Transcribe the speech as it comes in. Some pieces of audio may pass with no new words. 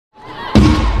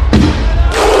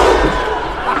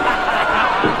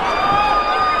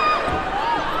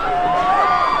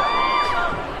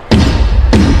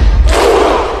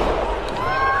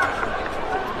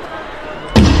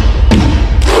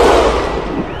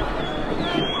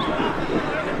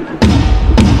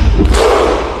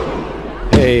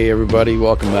everybody.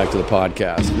 Welcome back to the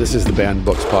podcast. This is the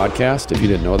BannedBooks podcast. If you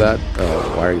didn't know that,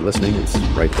 why are you listening? It's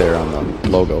right there on the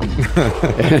logo.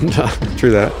 And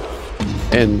True that.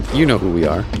 And you know who we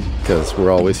are because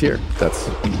we're always here.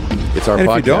 It's our and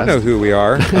podcast. If you don't know who we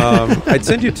are, I'd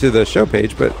send you to the show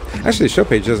page, but actually the show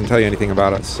page doesn't tell you anything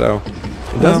about us. So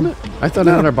doesn't it? I thought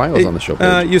it had our bios on the show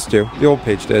page. Used to. The old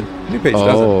page did. New page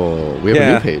doesn't. Oh, we have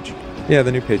a new page. Yeah,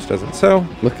 the new page doesn't. So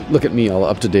look at me, all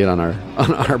up to date on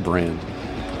our brand.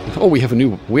 Oh, we have a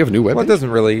new webpage. Well, it doesn't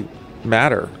really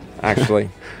matter, actually.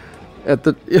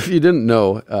 If you didn't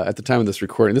know, at the time of this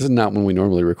recording, this is not when we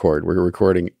normally record. We're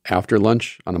recording after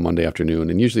lunch on a Monday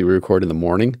afternoon, and usually we record in the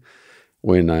morning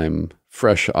when I'm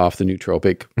fresh off the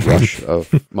nootropic rush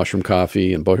of mushroom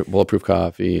coffee and bulletproof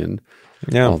coffee and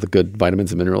all the good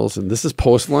vitamins and minerals. And this is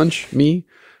post-lunch me,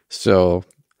 so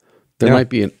there might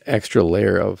be an extra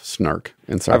layer of snark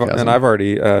and sarcasm. I've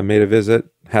already made a visit,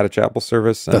 had a chapel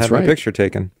service, and had my picture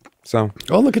taken. So,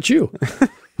 look at you.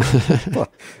 Well,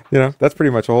 that's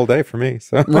pretty much a whole day for me.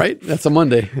 So right, that's a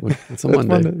Monday. That's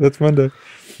Monday.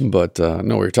 But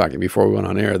no, we were talking before we went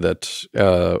on air that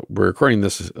we're recording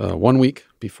this 1 week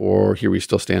before Here We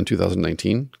Still Stand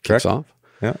 2019 kicks off.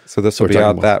 Yeah, so this will be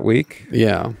out that week.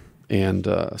 Yeah, and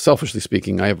selfishly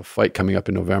speaking, I have a fight coming up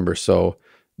in November, so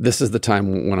this is the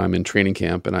time when I'm in training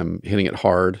camp and I'm hitting it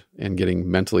hard and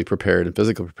getting mentally prepared and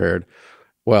physically prepared.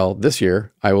 Well, this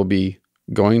year I will be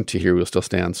going to Here We'll Still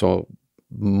Stand, so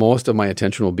most of my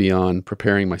attention will be on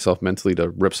preparing myself mentally to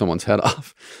rip someone's head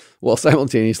off while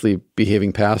simultaneously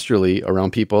behaving pastorally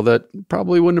around people that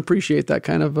probably wouldn't appreciate that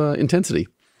kind of intensity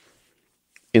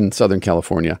in Southern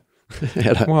California.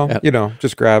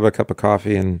 Just grab a cup of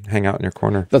coffee and hang out in your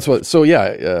corner. That's what. So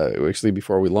actually,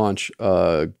 before we launch,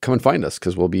 come and find us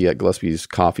because we'll be at Gillespie's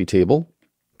coffee table,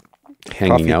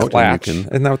 hanging coffee out. Clatch.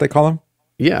 Isn't that what they call them?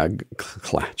 Yeah,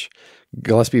 Clatch.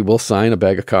 Gillespie will sign a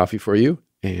bag of coffee for you.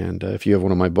 And if you have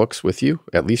one of my books with you,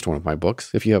 at least one of my books,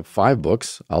 if you have 5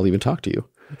 books, I'll even talk to you.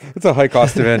 It's a high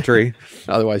cost of entry.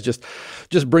 Otherwise, just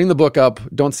bring the book up.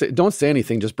 Don't say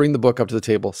anything. Just bring the book up to the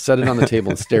table, set it on the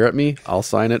table and stare at me. I'll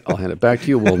sign it. I'll hand it back to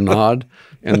you. We'll nod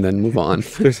and then move on.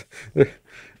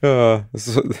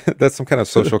 That's some kind of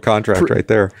social contract right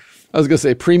there. I was going to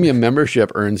say premium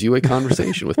membership earns you a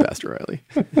conversation with Pastor Riley.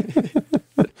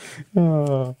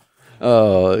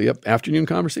 Yep. Afternoon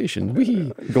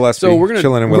conversation. Gillespie, so we're gonna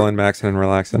chilling and willing, maxing and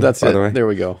relaxing. That's by it. The way. There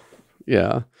we go.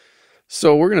 Yeah.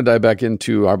 So we're going to dive back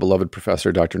into our beloved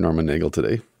professor, Dr. Norman Nagel,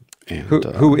 today. And,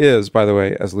 who is, by the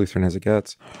way, as Lutheran as it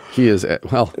gets. He is. Is that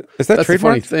that's trademarked? The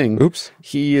funny thing. Oops.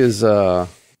 He is. Is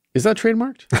that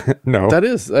trademarked? No. That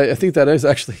is. I think that is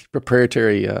actually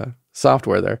proprietary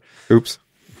software there. Oops.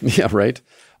 Yeah. Right.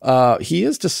 He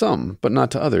is to some, but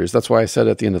not to others. That's why I said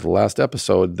at the end of the last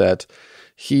episode that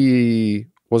he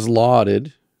was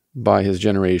lauded by his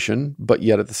generation, but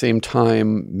yet at the same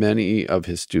time, many of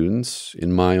his students,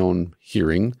 in my own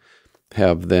hearing,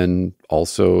 have then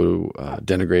also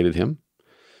denigrated him.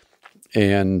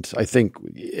 And I think,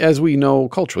 as we know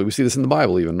culturally, we see this in the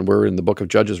Bible even. We're in the book of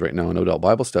Judges right now in Odell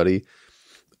Bible Study,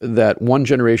 that one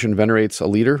generation venerates a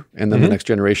leader, and then the next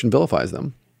generation vilifies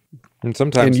them. And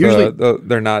sometimes usually,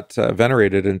 they're not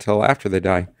venerated until after they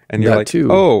die. And you're like,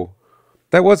 oh,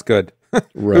 that was good.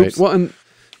 Right. Oops. Well, and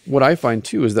what I find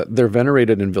too is that they're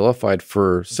venerated and vilified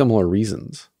for similar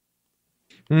reasons.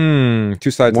 Two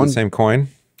sides of the same coin.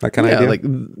 That kind of idea.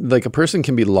 Like a person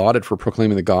can be lauded for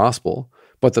proclaiming the gospel,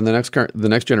 but then the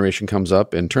next generation comes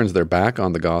up and turns their back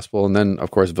on the gospel, and then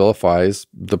of course vilifies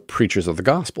the preachers of the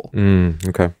gospel.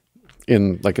 Okay.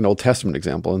 In like an Old Testament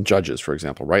example, in Judges, for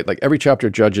example, right? Like every chapter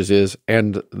of Judges is,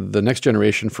 and the next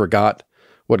generation forgot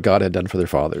what God had done for their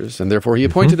fathers, and therefore He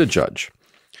appointed a judge,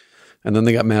 and then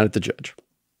they got mad at the judge.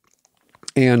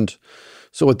 And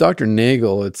so with Dr.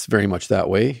 Nagel, it's very much that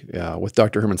way. With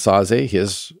Dr. Herman Saze,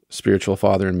 his spiritual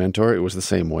father and mentor, it was the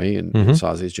same way in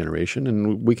Saze's generation.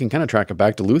 And we can kind of track it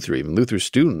back to Luther, even Luther's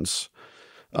students.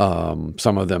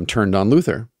 Some of them turned on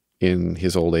Luther in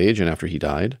his old age and after he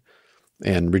died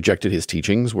and rejected his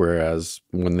teachings, whereas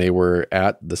when they were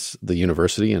at the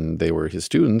university and they were his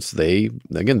students, they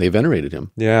venerated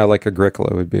him. Yeah, like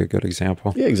Agricola would be a good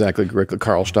example. Yeah, exactly.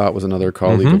 Karlstadt was another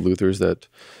colleague of Luther's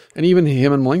and even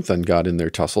him and Melanchthon got in their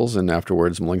tussles, and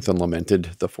afterwards Melanchthon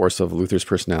lamented the force of Luther's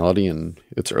personality and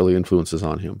its early influences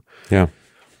on him. Yeah.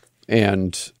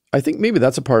 And I think maybe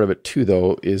that's a part of it too,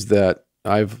 though, is that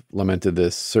I've lamented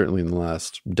this certainly in the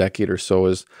last decade or so,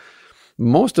 is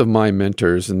most of my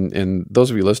mentors, and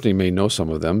those of you listening may know some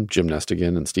of them, Jim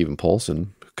Nestigan and Stephen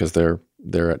Paulson, because they're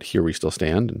at Here We Still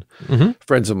Stand, and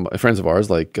friends of ours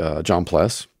like John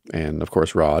Pless and of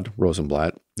course Rod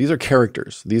Rosenblatt. These are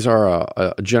characters. These are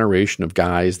a generation of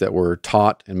guys that were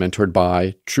taught and mentored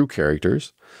by true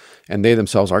characters, and they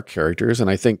themselves are characters. And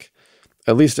I think,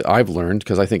 at least I've learned,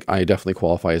 because I think I definitely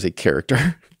qualify as a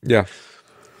character. Yeah.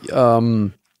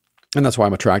 And that's why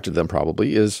I'm attracted to them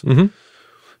probably, is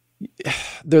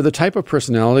they're the type of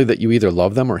personality that you either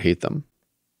love them or hate them.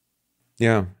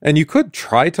 Yeah. And you could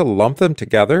try to lump them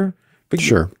together. But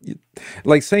sure.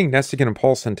 Like saying Nestigen and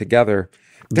Paulson together,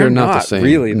 they're not the same.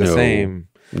 Really the same.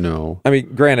 No. I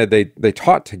mean, granted, they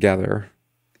taught together.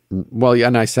 Well, yeah,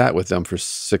 and I sat with them for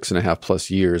 6.5+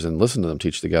 years and listened to them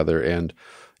teach together. And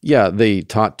yeah, they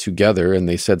taught together and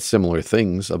they said similar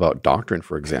things about doctrine,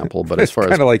 for example. But as far as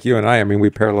kind of like you and I mean, we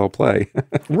parallel play.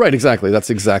 Right, exactly. That's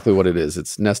exactly what it is.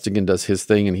 It's Nestigen does his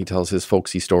thing and he tells his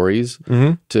folksy stories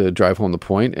to drive home the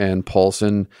point, and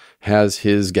Paulson has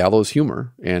his gallows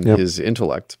humor and his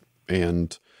intellect.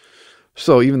 And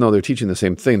so even though they're teaching the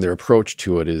same thing, their approach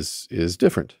to it is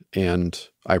different. And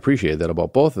I appreciate that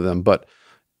about both of them. But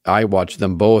I watched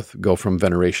them both go from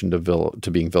veneration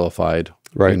to being vilified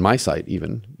in my sight,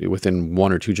 even within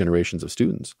 1 or 2 generations of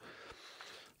students.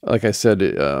 Like I said,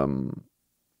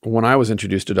 when I was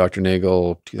introduced to Dr.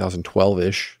 Nagel,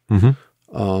 2012-ish,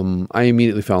 I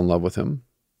immediately fell in love with him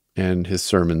and his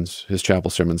sermons, his chapel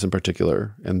sermons in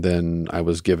particular. And then I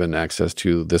was given access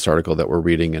to this article that we're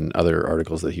reading and other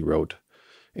articles that he wrote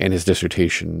and his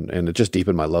dissertation, and it just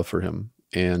deepened my love for him.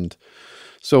 And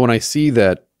so when I see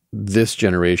that this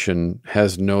generation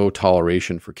has no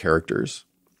toleration for characters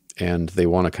and they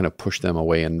want to kind of push them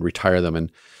away and retire them. And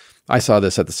I saw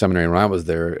this at the seminary when I was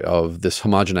there, of this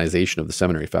homogenization of the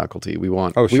seminary faculty. We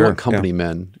want company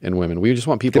men and women. We just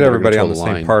want people get everybody on the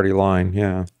same party line.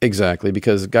 Yeah, exactly.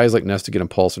 Because guys like Nestigen and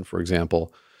Paulson, for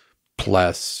example,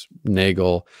 Pless,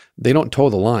 Nagel, they don't toe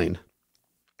the line.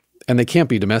 And they can't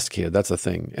be domesticated. That's the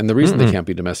thing. And the reason they can't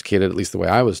be domesticated, at least the way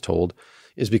I was told,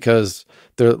 is because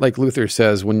they're, like Luther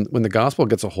says, when the gospel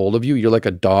gets a hold of you, you're like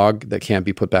a dog that can't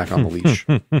be put back on the leash.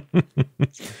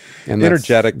 And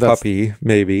energetic puppy,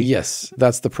 maybe. Yes,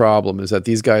 that's the problem, is that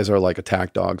these guys are like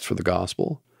attack dogs for the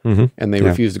gospel, and they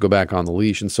refuse to go back on the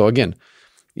leash. And so again,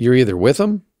 you're either with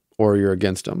them or you're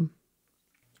against them.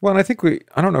 Well, and I think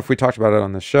I don't know if we talked about it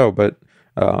on the show, but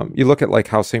you look at like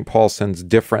how St. Paul sends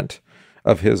different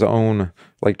of his own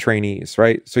like trainees,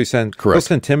 right? So he'll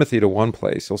send Timothy to one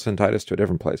place, he'll send Titus to a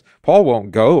different place. Paul won't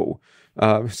go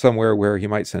somewhere where he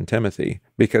might send Timothy,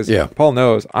 because Paul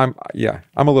knows I'm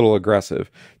a little aggressive.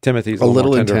 Timothy's a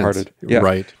little more tenderhearted. Yeah.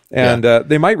 Right. And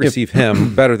they might receive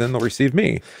him better than they'll receive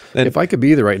me. And if I could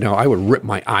be there right now, I would rip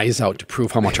my eyes out to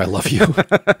prove how much I love you.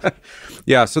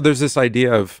 Yeah. So there's this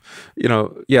idea of,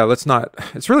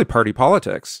 it's really party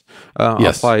politics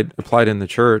applied in the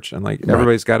church. And like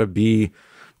everybody's got to be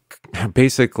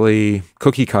basically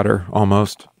cookie cutter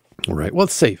almost. Right. Well,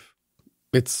 it's safe.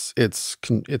 It's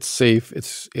safe.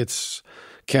 It's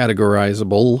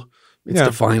categorizable. It's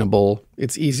definable.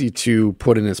 It's easy to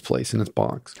put in its place, in its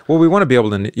box. Well, we want to be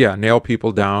able to nail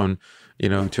people down,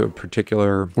 to a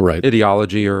particular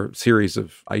ideology or series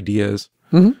of ideas,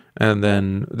 and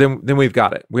then we've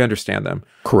got it. We understand them.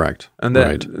 Correct. And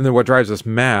then what drives us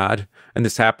mad, and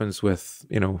this happens with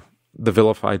the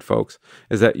vilified folks,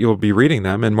 is that you'll be reading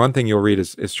them, and one thing you'll read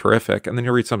is terrific, and then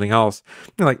you'll read something else.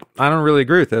 You're like, I don't really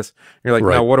agree with this. You're like,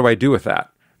 now what do I do with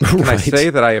that? Can I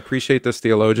say that I appreciate this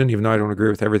theologian, even though I don't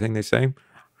agree with everything they say?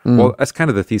 Well, that's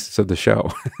kind of the thesis of the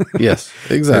show. Yes,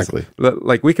 exactly.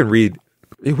 Like we can read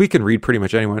pretty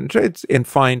much anyone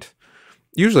and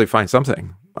usually find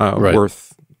something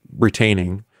worth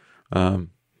retaining.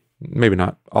 Maybe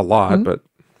not a lot, but.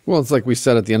 Well, it's like we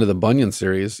said at the end of the Bunyan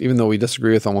series, even though we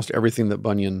disagree with almost everything that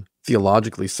Bunyan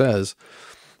theologically says,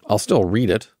 I'll still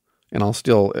read it, and I'll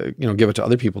still, give it to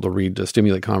other people to read to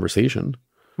stimulate conversation.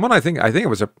 Well, I think it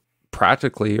was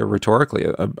practically or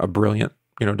rhetorically a brilliant,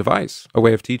 device, a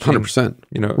way of teaching.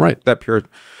 100%. Right.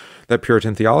 That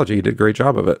Puritan theology. He did a great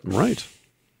job of it.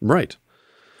 Right.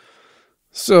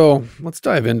 So let's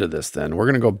dive into this then. We're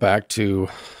going to go back to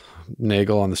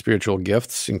Nagel on the spiritual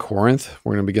gifts in Corinth.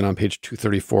 We're going to begin on page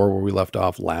 234 where we left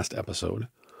off last episode.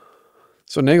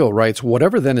 So Nagel writes,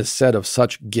 whatever then is said of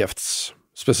such gifts,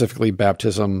 specifically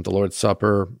baptism, the Lord's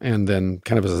Supper, and then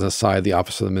kind of as an aside, the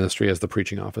office of the ministry as the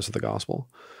preaching office of the gospel.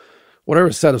 Whatever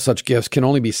is said of such gifts can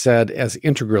only be said as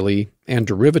integrally and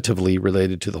derivatively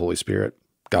related to the Holy Spirit,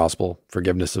 gospel,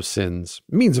 forgiveness of sins,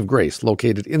 means of grace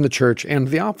located in the church and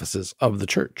the offices of the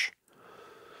church.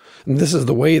 And this is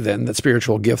the way, then, that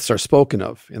spiritual gifts are spoken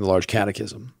of in the Large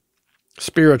Catechism.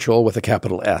 Spiritual with a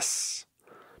capital S.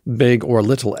 Big or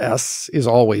little s is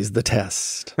always the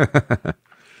test. I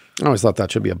always thought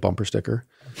that should be a bumper sticker.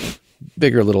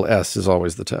 bigger little s is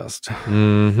always the test.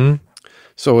 Mm-hmm.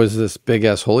 So is this big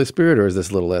S Holy Spirit or is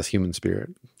this little s human spirit?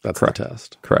 That's Correct. the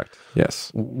test. Correct. Yes.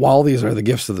 While these are the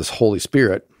gifts of this Holy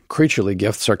Spirit, creaturely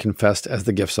gifts are confessed as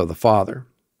the gifts of the Father.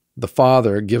 The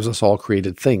Father gives us all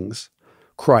created things.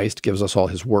 Christ gives us all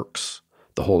his works.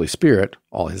 The Holy Spirit,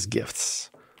 all his gifts.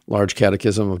 Large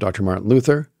Catechism of Dr. Martin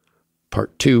Luther,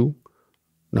 Part 2,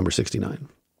 number 69.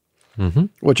 Mm-hmm.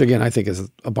 Which again, I think is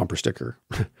a bumper sticker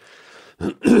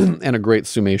and a great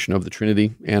summation of the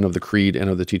Trinity and of the Creed and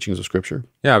of the teachings of Scripture.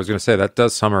 Yeah, I was going to say that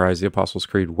does summarize the Apostles'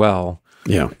 Creed well.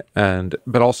 Yeah.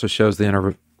 But also shows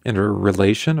the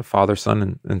interrelation of Father,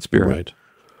 Son, and Spirit.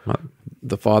 Right.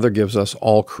 The Father gives us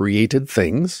all created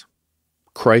things.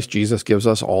 Christ Jesus gives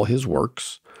us all his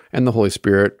works. And the Holy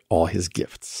Spirit, all his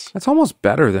gifts. That's almost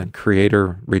better than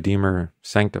Creator, Redeemer,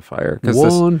 Sanctifier.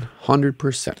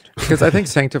 100%. Because I think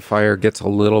Sanctifier gets a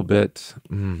little bit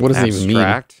what does it even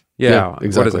mean? Yeah,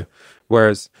 exactly.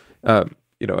 Whereas,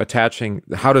 attaching,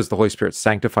 how does the Holy Spirit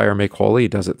sanctify or make holy? He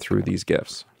does it through these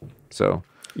gifts. So,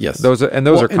 yes. Those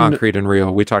are concrete and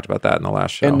real. We talked about that in the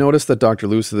last show. And notice that Dr.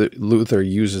 Luther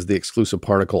uses the exclusive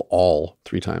particle all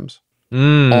 3 times.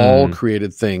 All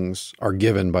created things are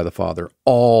given by the Father.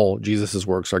 All Jesus'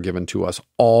 works are given to us.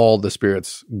 All the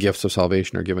Spirit's gifts of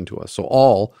salvation are given to us. So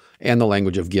all, and the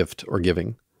language of gift or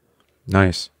giving.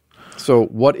 Nice. So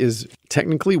what is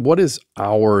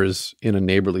ours in a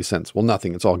neighborly sense? Well,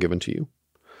 nothing. It's all given to you.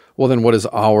 Well, then what is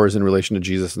ours in relation to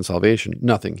Jesus and salvation?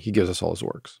 Nothing. He gives us all his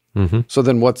works. Mm-hmm. So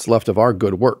then what's left of our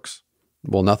good works?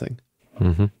 Well, nothing.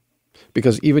 Mm-hmm.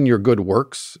 Because even your good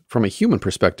works, from a human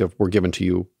perspective, were given to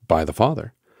you by the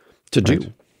Father to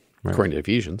do, according to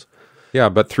Ephesians. Yeah,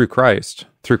 but through Christ.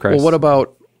 Well, what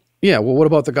about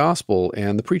the gospel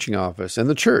and the preaching office and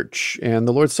the church and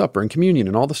the Lord's Supper and communion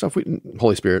and all the stuff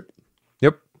Holy Spirit?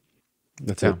 Yep.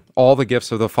 That's it. All the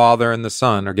gifts of the Father and the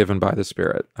Son are given by the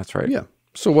Spirit. That's right. Yeah.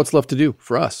 So what's left to do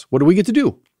for us? What do we get to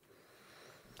do?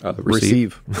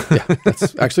 Receive. Yeah,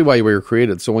 that's actually why we were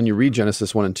created. So when you read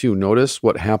Genesis 1 and 2, notice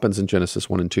what happens in Genesis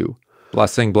 1 and 2.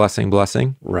 Blessing, blessing,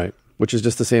 blessing. Right. Which is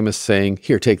just the same as saying,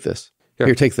 here, take this.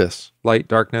 Here, take this. Light,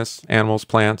 darkness, animals,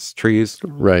 plants, trees.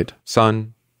 Right.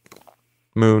 Sun,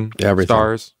 moon, everything.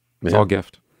 Stars. It's all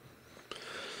gift.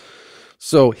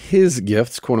 So his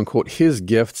gifts, quote unquote, his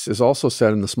gifts is also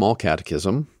said in the Small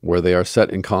Catechism, where they are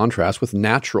set in contrast with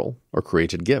natural or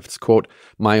created gifts. Quote,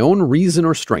 my own reason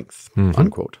or strength,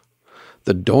 unquote.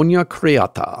 The dona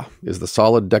creata is the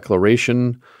solid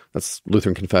declaration, that's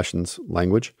Lutheran Confession's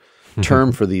language,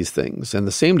 term for these things. And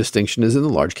the same distinction is in the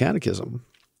Large Catechism.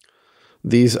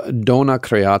 These dona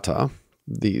creata,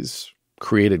 these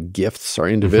created gifts, are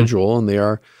individual, and they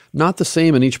are not the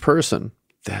same in each person.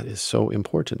 That is so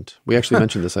important. We actually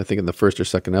mentioned this, I think, in the first or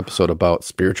second episode about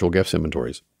spiritual gifts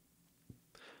inventories.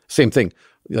 Same thing,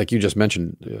 like you just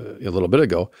mentioned a little bit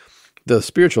ago. The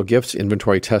spiritual gifts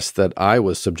inventory tests that I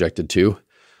was subjected to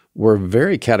were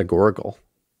very categorical.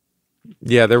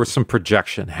 Yeah, there was some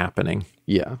projection happening.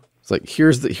 Yeah. It's like,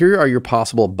 here are your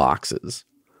possible boxes.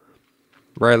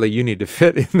 Riley, you need to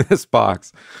fit in this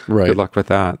box. Right. Good luck with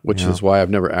that. Which is why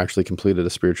I've never actually completed a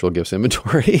spiritual gifts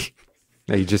inventory.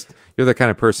 Yeah, you're the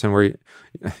kind of person where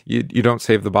you don't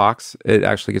save the box. It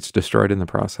actually gets destroyed in the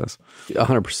process.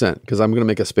 100%, because I'm going to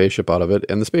make a spaceship out of it,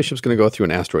 and the spaceship's going to go through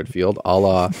an asteroid field, a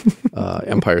la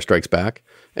Empire Strikes Back,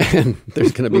 and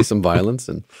there's going to be some violence,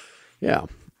 and yeah.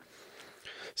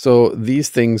 So these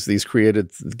things, these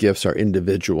created gifts are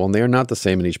individual, and they are not the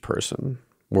same in each person,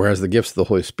 whereas the gifts of the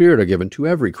Holy Spirit are given to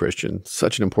every Christian.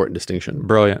 Such an important distinction.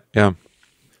 Brilliant, yeah.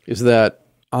 Is that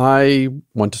I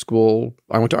went to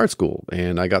art school,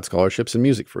 and I got scholarships in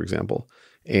music, for example.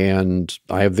 And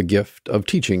I have the gift of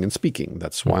teaching and speaking.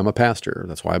 That's why I'm a pastor.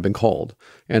 That's why I've been called.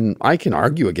 And I can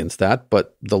argue against that,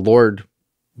 but the Lord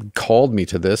called me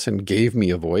to this and gave me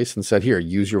a voice and said, here,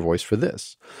 use your voice for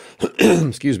this.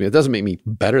 Excuse me. It doesn't make me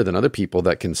better than other people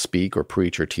that can speak or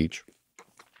preach or teach.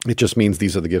 It just means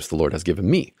these are the gifts the Lord has given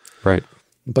me. Right.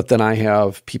 But then I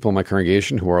have people in my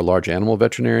congregation who are large animal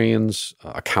veterinarians,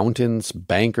 accountants,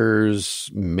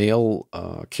 bankers, mail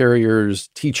carriers,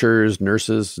 teachers,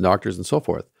 nurses, doctors, and so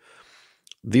forth.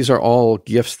 These are all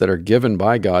gifts that are given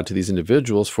by God to these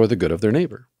individuals for the good of their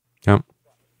neighbor. Yep.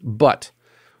 But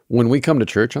when we come to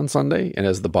church on Sunday and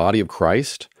as the body of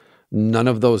Christ, none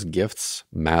of those gifts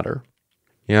matter.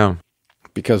 Yeah.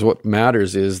 Because what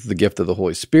matters is the gift of the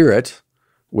Holy Spirit,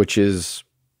 which is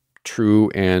true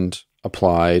and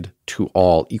applied to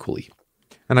all equally.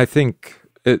 And I think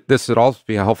this would also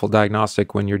be a helpful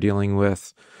diagnostic when you're dealing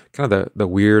with kind of the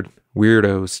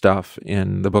weirdo stuff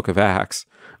in the book of Acts,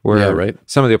 where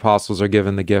some of the apostles are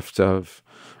given the gift of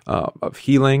of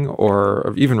healing or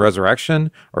of even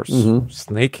resurrection or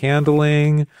snake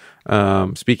handling,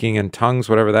 speaking in tongues,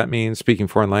 whatever that means, speaking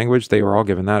foreign language. They were all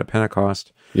given that at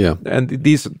Pentecost. Yeah. And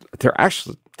these,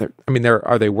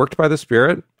 are they worked by the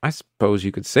Spirit? I suppose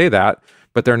you could say that,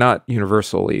 but they're not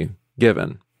universally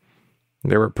given.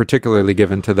 They were particularly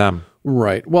given to them.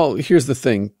 Right. Well, here's the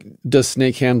thing. Does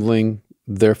snake handling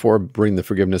therefore bring the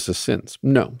forgiveness of sins?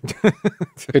 No,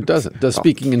 it doesn't. Does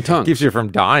speaking in tongues? Keeps you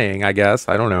from dying, I guess.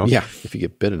 I don't know. Yeah, if you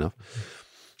get bit enough.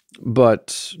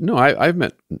 But no, I've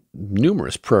met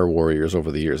numerous prayer warriors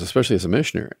over the years, especially as a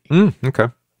missionary. Okay.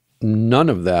 None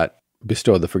of that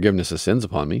bestowed the forgiveness of sins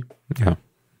upon me. Yeah.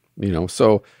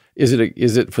 So is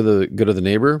it for the good of the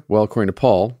neighbor? Well, according to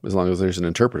Paul, as long as there's an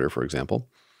interpreter, for example,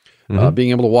 being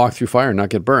able to walk through fire and not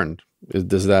get burned,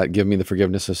 does that give me the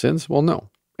forgiveness of sins? Well, no.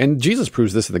 And Jesus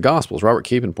proves this in the Gospels. Robert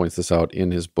Capon points this out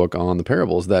in his book on the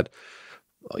parables that,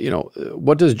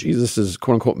 what does Jesus's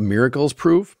quote unquote miracles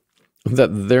prove?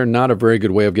 That they're not a very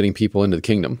good way of getting people into the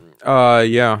kingdom.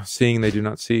 Seeing they do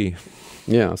not see.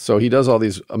 Yeah, so he does all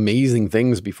these amazing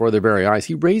things before their very eyes.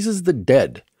 He raises the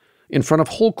dead in front of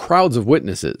whole crowds of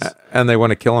witnesses. And they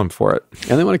want to kill him for it.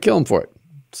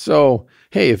 So,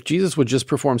 hey, if Jesus would just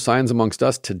perform signs amongst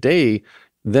us today,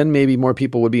 then maybe more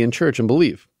people would be in church and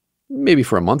believe. Maybe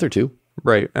for a month or two.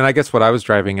 Right. And I guess what I was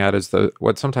driving at is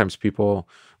what sometimes people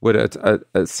would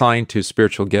assign to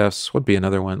spiritual gifts would be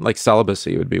another one. Like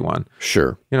celibacy would be one.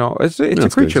 Sure. It's a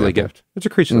creaturely gift. It's a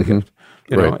creaturely gift.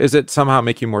 Is it somehow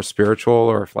make you more spiritual,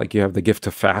 or if like you have the gift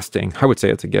of fasting? I would say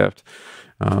it's a gift.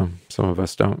 Some of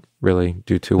us don't really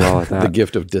do too well at that. The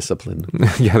gift of discipline.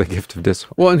 Yeah, the gift of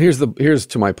discipline. Well, and here's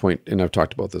to my point, and I've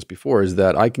talked about this before, is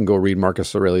that I can go read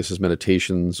Marcus Aurelius'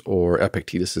 Meditations or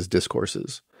Epictetus'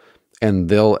 Discourses, and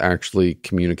they'll actually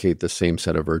communicate the same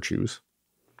set of virtues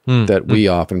that we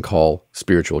often call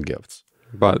spiritual gifts.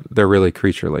 But they're really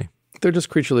creaturely. They're just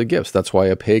creaturely gifts. That's why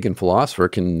a pagan philosopher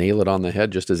can nail it on the head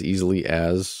just as easily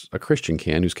as a Christian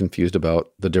can, who's confused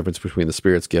about the difference between the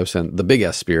Spirit's gifts and the big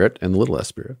S Spirit and the little S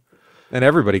Spirit. And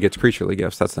everybody gets creaturely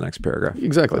gifts. That's the next paragraph.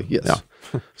 Exactly, yes.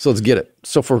 Yeah. So let's get it.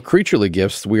 So for creaturely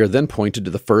gifts, we are then pointed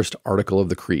to the first article of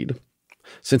the creed.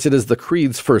 Since it is the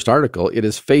creed's first article, it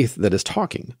is faith that is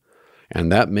talking.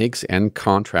 And that makes all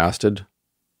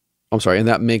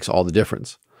the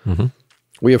difference. Mm-hmm.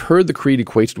 We have heard the creed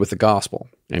equated with the gospel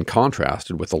and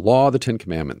contrasted with the law, the Ten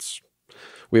Commandments.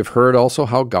 We have heard also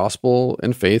how gospel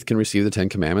and faith can receive the Ten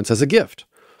Commandments as a gift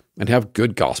and have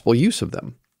good gospel use of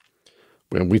them.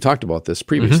 And we talked about this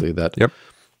previously, that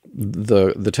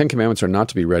the Ten Commandments are not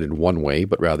to be read in one way,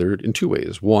 but rather in two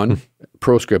ways. One,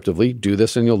 proscriptively, do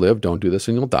this and you'll live, don't do this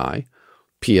and you'll die.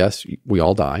 P.S., we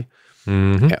all die.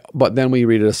 Mm-hmm. But then we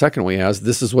read it a second way as,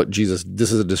 this is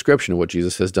a description of what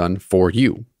Jesus has done for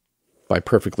you by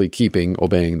perfectly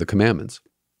obeying the commandments.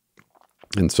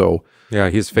 And so... yeah,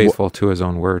 he's faithful to his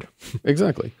own word.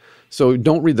 Exactly. So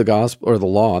don't read the gospel or the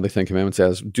law, the Ten Commandments,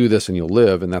 as do this and you'll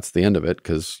live, and that's the end of it,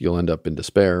 because you'll end up in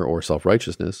despair or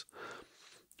self-righteousness.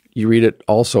 You read it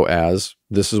also as,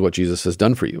 this is what Jesus has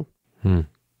done for you.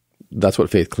 That's what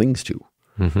faith clings to.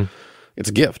 Mm-hmm. It's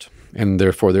a gift, and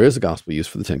therefore there is a gospel use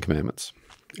for the Ten Commandments.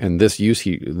 And this use,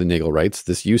 the Nagel writes,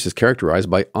 this use is characterized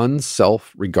by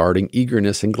unself-regarding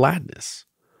eagerness and gladness.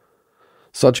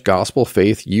 Such gospel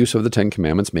faith use of the Ten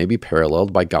Commandments may be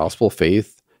paralleled by gospel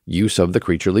faith use of the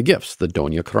creaturely gifts, the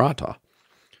donia carata.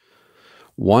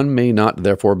 One may not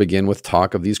therefore begin with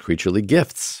talk of these creaturely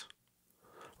gifts.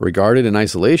 Regarded in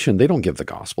isolation, they don't give the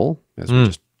gospel, as we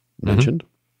just mentioned.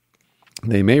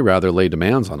 They may rather lay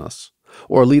demands on us,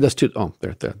 or lead us to,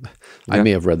 I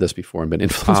may have read this before and been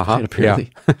influenced by it,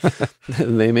 apparently. Yeah.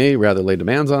 They may rather lay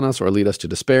demands on us or lead us to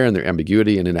despair in their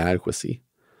ambiguity and inadequacy,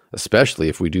 especially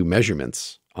if we do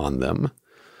measurements on them.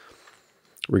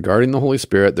 Regarding the Holy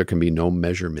Spirit, there can be no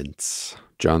measurements.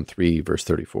 John 3, verse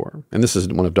 34. And this is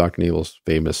one of Dr. Nagel's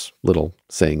famous little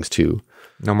sayings too.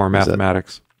 No more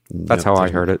mathematics. That's how I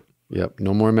heard it. Yep,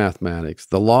 no more mathematics.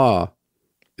 The law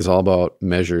is all about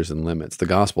measures and limits. The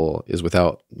gospel is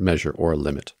without measure or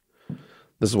limit.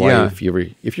 This is why if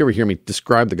you ever hear me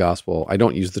describe the gospel, I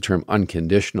don't use the term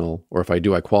unconditional, or if I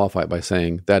do, I qualify it by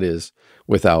saying that is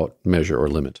without measure or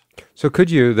limit. So could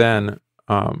you then,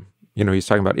 he's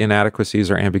talking about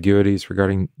inadequacies or ambiguities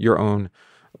regarding your own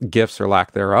gifts or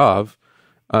lack thereof.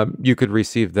 You could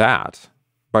receive that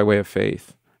by way of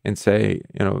faith and say,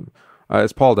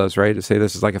 as Paul does, right? To say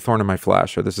this is like a thorn in my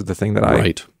flesh, or this is the thing that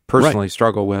I personally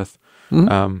struggle with.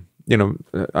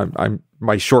 Mm-hmm.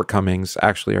 My shortcomings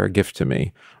actually are a gift to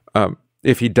me.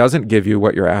 If he doesn't give you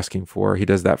what you're asking for, he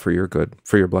does that for your good,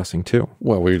 for your blessing too.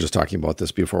 Well, we were just talking about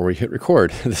this before we hit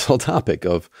record, this whole topic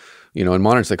of, in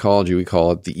modern psychology, we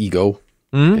call it the ego,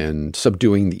 and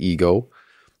subduing the ego.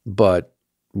 But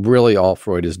really all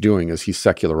Freud is doing is he's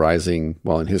secularizing,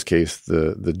 well, in his case,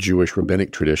 the Jewish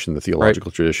rabbinic tradition, the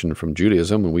theological tradition from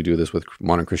Judaism, and we do this with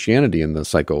modern Christianity and the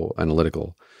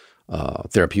psychoanalytical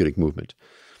therapeutic movement,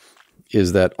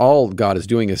 is that all God is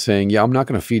doing is saying, yeah, I'm not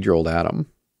going to feed your old Adam.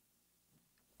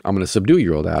 I'm going to subdue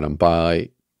your old Adam by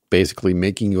basically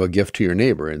making you a gift to your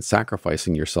neighbor and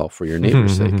sacrificing yourself for your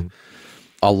neighbor's sake.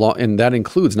 And that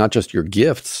includes not just your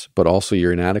gifts, but also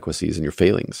your inadequacies and your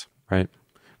failings. Right.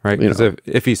 Right. Because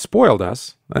if he spoiled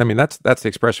us, I mean, that's the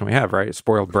expression we have, right?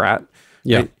 Spoiled brat.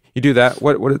 Yeah. You do that.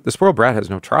 What the spoiled brat has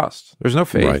no trust. There's no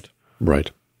faith.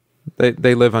 Right.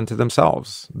 They live unto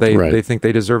themselves. They think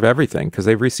they deserve everything because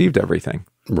they've received everything.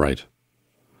 Right.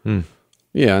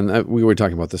 Yeah, and we were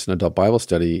talking about this in adult Bible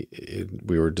study.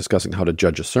 We were discussing how to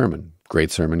judge a sermon: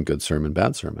 great sermon, good sermon,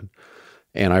 bad sermon.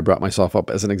 And I brought myself up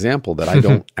as an example that I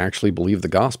don't actually believe the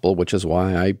gospel, which is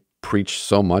why I preach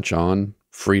so much on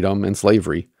freedom and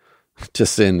slavery to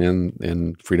sin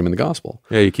and freedom in the gospel.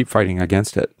 Yeah, you keep fighting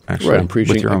against it, actually. Right, I'm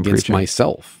preaching against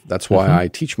myself. That's why I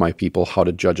teach my people how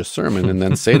to judge a sermon and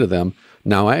then say to them,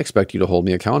 now I expect you to hold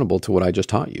me accountable to what I just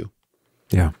taught you.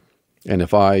 Yeah. And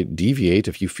if I deviate,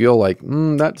 if you feel like,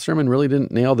 that sermon really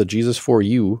didn't nail the Jesus for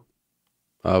you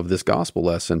of this gospel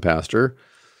lesson, Pastor,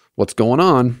 what's going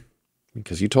on?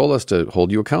 Because you told us to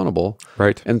hold you accountable.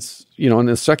 Right. And, in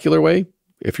a secular way,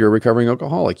 if you're a recovering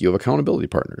alcoholic, you have accountability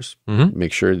partners.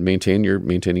 Make sure to maintaining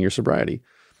your sobriety.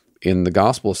 In the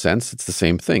gospel sense, it's the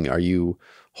same thing. Are you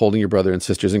holding your brother and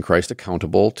sisters in Christ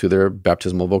accountable to their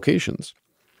baptismal vocations?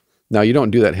 Now, you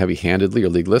don't do that heavy-handedly or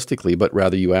legalistically, but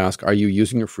rather you ask, are you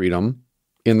using your freedom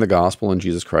in the gospel and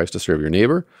Jesus Christ to serve your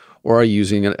neighbor, or are you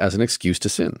using it as an excuse to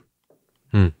sin?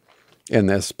 And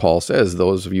as Paul says,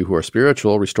 those of you who are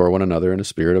spiritual, restore one another in a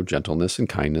spirit of gentleness and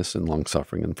kindness and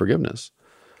long-suffering and forgiveness.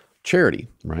 Charity,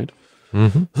 right?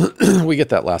 We get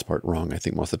that last part wrong, I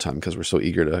think, most of the time because we're so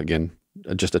eager to, again,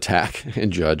 just attack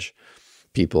and judge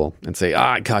people and say,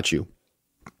 I caught you,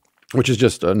 which is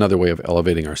just another way of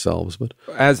elevating ourselves. But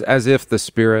as if the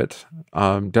Spirit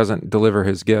doesn't deliver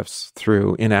his gifts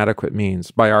through inadequate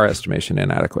means, by our estimation,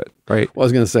 inadequate, right? Well, I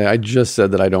was going to say, I just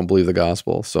said that I don't believe the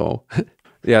gospel, so...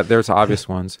 Yeah, there's obvious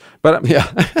ones, but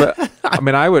I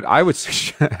mean, I would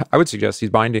suggest he's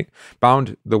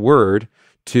bound the word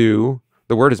to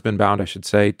the word has been bound, I should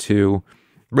say, to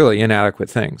really inadequate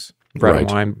things, bread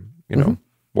and wine,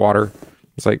 water.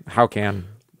 It's like, how can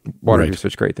water do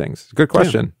such great things? Good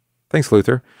question. Yeah. Thanks,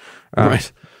 Luther. Right?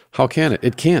 How can it?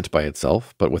 It can't by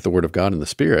itself, but with the Word of God and the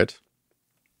Spirit,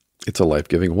 it's a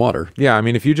life-giving water. Yeah, I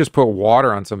mean, if you just put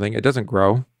water on something, it doesn't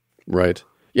grow. Right.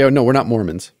 Yeah. No, we're not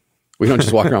Mormons. We don't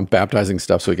just walk around baptizing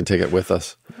stuff so we can take it with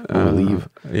us when we leave.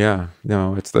 Yeah,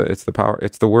 no, it's the power.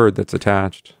 It's the word that's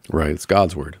attached. Right, it's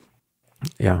God's word.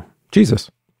 Yeah, Jesus.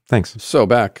 Thanks. So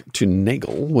back to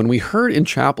Nagel. When we heard in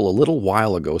chapel a little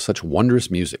while ago such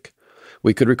wondrous music,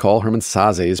 we could recall Hermann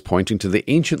Saze's pointing to the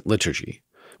ancient liturgy,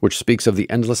 which speaks of the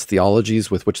endless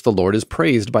theologies with which the Lord is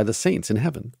praised by the saints in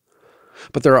heaven.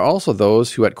 But there are also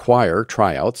those who at choir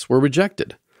tryouts were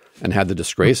rejected and had the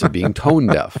disgrace of being tone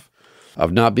deaf,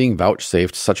 of not being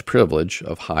vouchsafed such privilege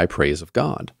of high praise of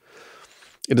God.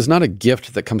 It is not a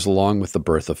gift that comes along with the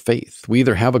birth of faith. We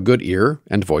either have a good ear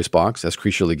and voice box as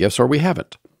creaturely gifts, or we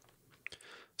haven't.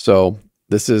 So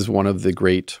this is one of the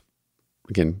great,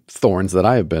 again, thorns that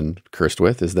I have been cursed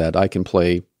with, is that I can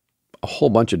play a whole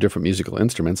bunch of different musical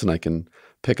instruments and I can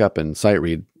pick up and sight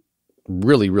read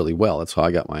really, really well. That's how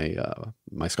I got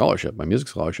my scholarship, my music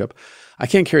scholarship. I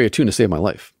can't carry a tune to save my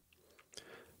life.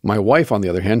 My wife, on the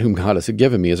other hand, whom God has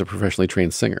given me, is a professionally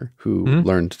trained singer who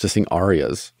learned to sing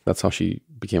arias. That's how she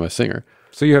became a singer.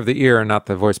 So you have the ear and not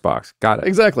the voice box. Got it.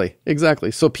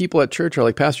 Exactly. So people at church are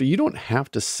like, Pastor, you don't have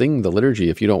to sing the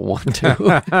liturgy if you don't want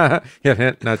to.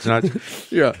 Yeah, nudge.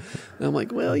 Yeah. And I'm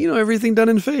like, well, everything done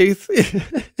in faith.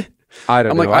 I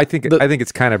don't know. Like, I think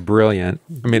it's kind of brilliant.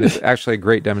 I mean, it's actually a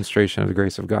great demonstration of the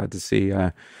grace of God to see,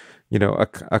 a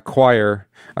choir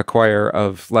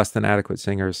of less than adequate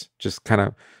singers just kind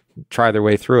of try their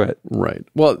way through it. Right.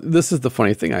 Well, this is the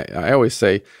funny thing. I always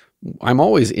say, I'm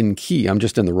always in key. I'm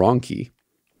just in the wrong key.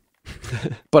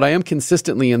 But I am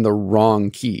consistently in the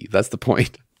wrong key. That's the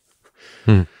point.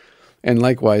 And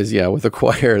likewise, with a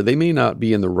choir, they may not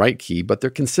be in the right key, but they're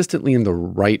consistently in the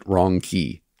right wrong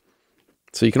key.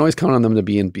 So you can always count on them to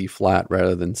be in B flat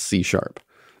rather than C sharp.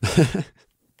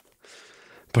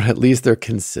 But at least they're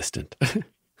consistent.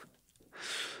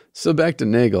 So back to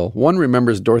Nagel. One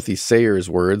remembers Dorothy Sayers'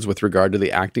 words with regard to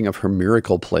the acting of her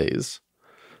miracle plays.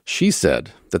 She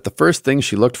said that the first thing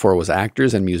she looked for was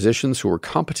actors and musicians who were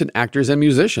competent actors and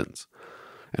musicians.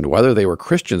 and whether they were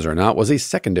Christians or not was a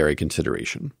secondary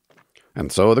consideration.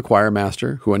 And so the choir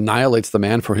master, who annihilates the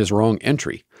man for his wrong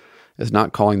entry, is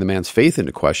not calling the man's faith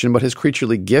into question, but his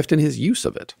creaturely gift and his use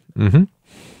of it. Mm-hmm.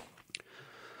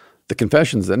 The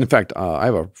confessions, and in fact, I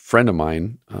have a friend of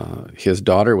mine, his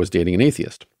daughter was dating an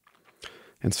atheist.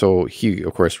 And so he,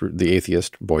 of course, the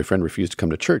atheist boyfriend refused to come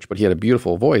to church, but he had a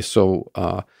beautiful voice. So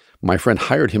my friend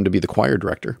hired him to be the choir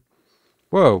director.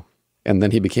 Whoa. And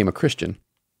then he became a Christian.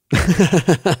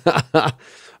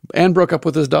 And broke up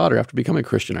with his daughter after becoming a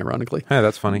Christian, ironically. Hey,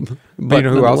 that's funny. But you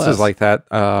know who else is like that?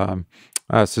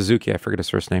 Suzuki, I forget his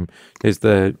first name, is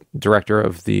the director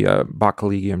of the Bach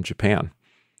Collegium Japan.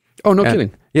 Oh, no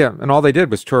kidding. Yeah, and all they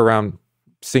did was tour around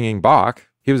singing Bach.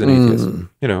 He was an atheist.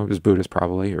 You know, he was Buddhist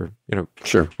probably, or, you know,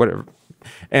 sure, whatever.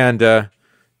 And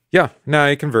now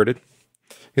he converted.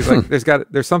 He's like,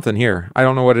 there's something here. I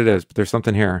don't know what it is, but there's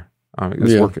something here.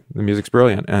 The music's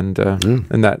brilliant, and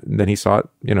then he saw it,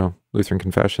 you know, Lutheran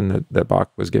confession that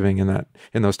Bach was giving in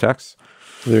those texts.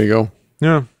 There you go.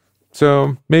 Yeah.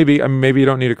 So maybe you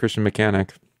don't need a Christian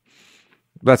mechanic.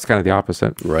 That's kind of the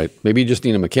opposite. Right. Maybe you just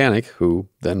need a mechanic who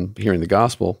then, hearing the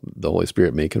gospel, the Holy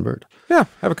Spirit may convert. Yeah.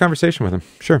 Have a conversation with him.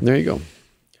 Sure. There you go.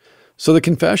 So the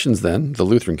confessions then, the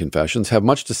Lutheran confessions, have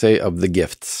much to say of the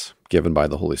gifts given by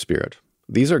the Holy Spirit.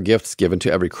 These are gifts given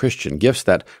to every Christian, gifts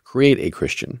that create a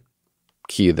Christian.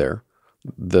 Key there.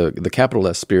 The capital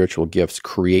S spiritual gifts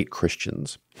create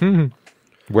Christians.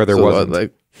 Where there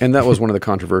wasn't. And that was one of the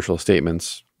controversial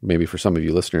statements, maybe for some of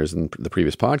you listeners in the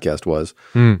previous podcast, was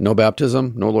no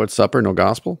baptism, no Lord's Supper, no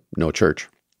gospel, no church.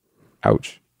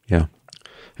 Ouch. Yeah.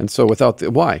 And so without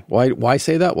why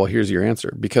say that? Well, here's your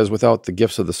answer. Because without the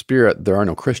gifts of the Spirit, there are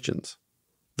no Christians.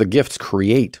 The gifts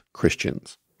create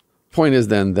Christians. Point is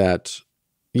then that,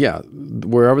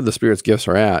 wherever the Spirit's gifts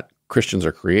are at, Christians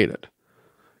are created.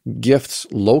 Gifts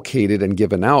located and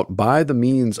given out by the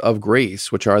means of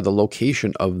grace, which are the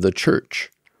location of the church.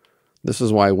 This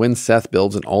is why when Seth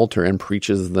builds an altar and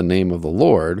preaches the name of the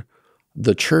Lord,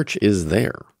 the church is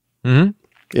there. Mm-hmm.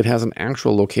 It has an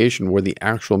actual location where the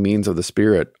actual means of the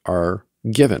Spirit are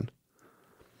given.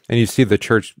 And you see the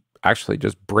church actually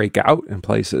just break out in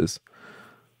places,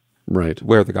 right,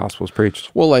 where the gospel is preached.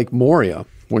 Well, like Moriah,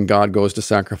 when God goes to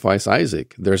sacrifice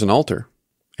Isaac, there's an altar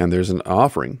and there's an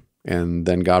offering, and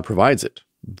then God provides it.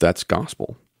 That's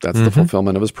gospel. That's the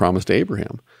fulfillment of his promise to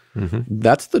Abraham.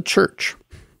 That's the church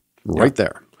right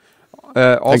there.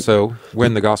 Also,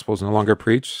 when the gospel is no longer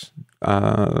preached,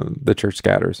 the church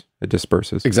scatters. It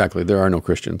disperses. Exactly. There are no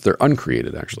Christians. They're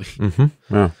uncreated, actually.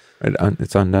 Yeah,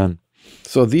 it's undone.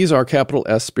 So these are capital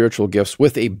S spiritual gifts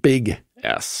with a big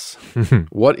S.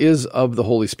 What is of the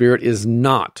Holy Spirit is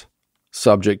not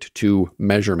subject to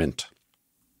measurement.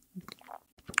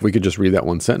 We could just read that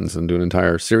one sentence and do an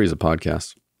entire series of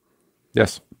podcasts.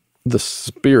 Yes. The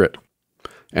Spirit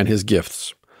and his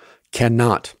gifts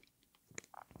cannot,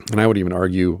 and I would even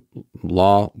argue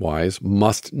law-wise,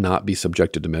 must not be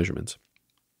subjected to measurements.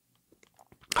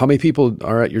 How many people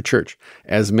are at your church?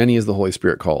 As many as the Holy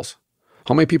Spirit calls.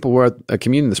 How many people were at a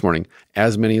communion this morning?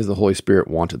 As many as the Holy Spirit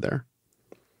wanted there.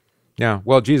 Yeah.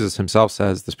 Well, Jesus himself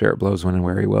says the Spirit blows when and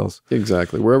where he wills.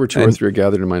 Exactly. Wherever two or three are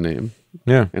gathered in my name.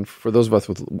 Yeah. And for those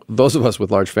of us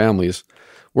with large families,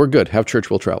 we're good. Have church,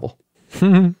 we'll travel.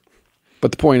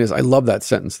 But the point is, I love that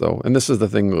sentence though. And this is the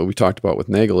thing that we talked about with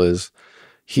Nagel is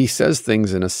he says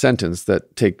things in a sentence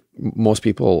that take most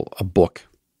people a book.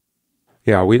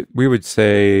 Yeah. We would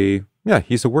say,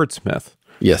 he's a wordsmith.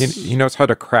 Yes. He knows how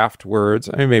to craft words.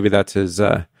 I mean, maybe that's his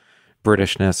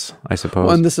Britishness, I suppose.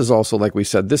 Well, and this is also, like we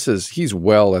said, he's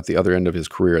well at the other end of his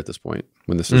career at this point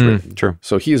when this is written. True.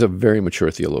 So he is a very mature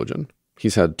theologian.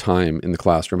 He's had time in the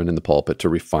classroom and in the pulpit to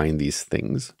refine these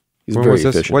things. He's when very was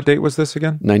this? efficient. What date was this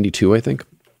again? 92, I think.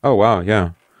 Oh, wow.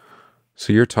 Yeah.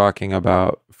 So you're talking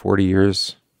about 40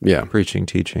 years preaching,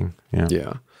 teaching. Yeah.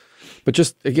 Yeah. But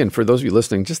just, again, for those of you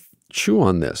listening, just chew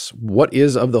on this. What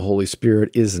is of the Holy Spirit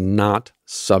is not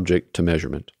subject to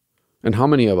measurement. And how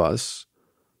many of us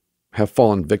have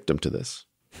fallen victim to this?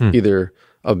 Either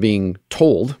of being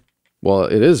told, well,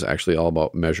 it is actually all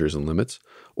about measures and limits,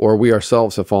 or we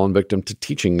ourselves have fallen victim to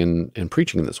teaching and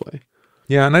preaching in this way.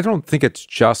 Yeah, and I don't think it's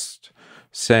just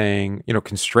saying,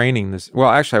 constraining this. Well,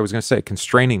 actually, I was going to say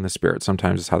constraining the Spirit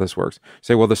sometimes is how this works.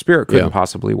 Say, well, the Spirit couldn't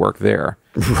possibly work there.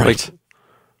 Right. Like,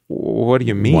 what do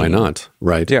you mean? Why not?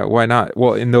 Right. Yeah, why not?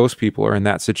 Well, in those people or in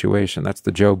that situation, that's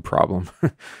the Job problem.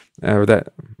 Or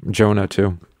that Jonah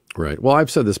too. Right. Well, I've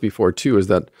said this before too, is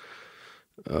that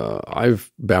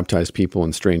I've baptized people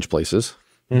in strange places,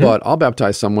 but I'll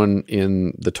baptize someone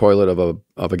in the toilet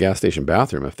of a gas station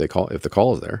bathroom if the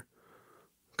call is there.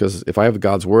 Because if I have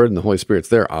God's word and the Holy Spirit's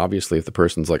there, obviously if the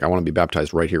person's like, I want to be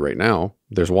baptized right here, right now,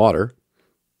 there's water,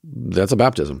 that's a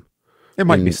baptism. It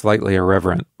might be slightly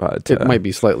irreverent, but... It might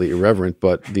be slightly irreverent,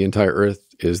 but the entire earth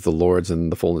is the Lord's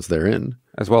and the fullness therein.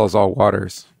 As well as all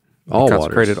waters. All God's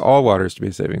waters. created all waters to be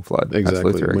a saving flood.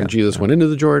 Exactly. When Jesus went into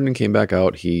the Jordan and came back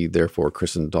out, he therefore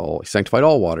he sanctified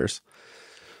all waters.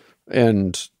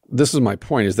 And this is my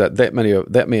point, is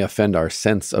that may offend our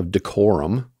sense of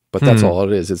decorum, but that's all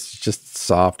it is. It's just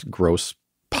soft, gross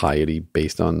piety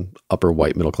based on upper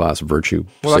white middle class virtue.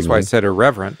 Well, that's why I said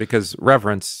irreverent, because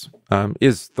reverence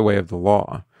is the way of the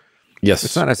law. Yes.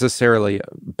 It's not necessarily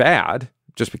bad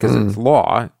just because it's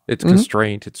law. It's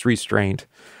constraint, it's restraint.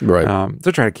 Right.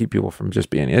 To try to keep people from just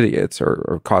being idiots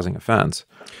or causing offense.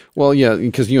 Well, yeah,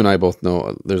 because you and I both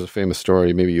know there's a famous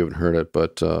story, maybe you haven't heard it,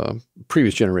 but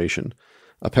previous generation,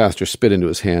 a pastor spit into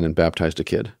his hand and baptized a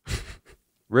kid.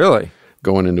 Really?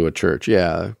 Going into a church.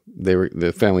 Yeah.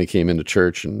 The family came into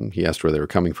church and he asked where they were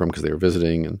coming from because they were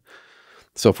visiting and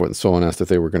so forth and so on, asked if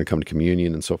they were going to come to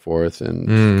communion and so forth,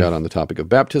 and got on the topic of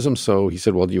baptism. So he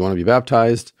said, well, do you want to be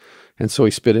baptized? And so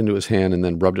he spit into his hand and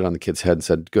then rubbed it on the kid's head and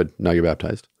said, good, now you're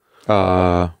baptized.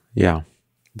 Yeah.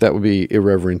 That would be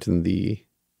irreverent in the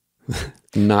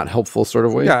not helpful sort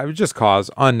of way. Yeah, it would just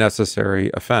cause unnecessary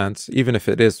offense, even if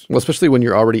it is... Well, especially when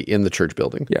you're already in the church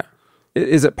building. Yeah.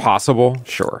 Is it possible?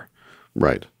 Sure.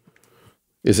 Right.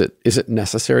 Is it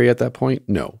necessary at that point?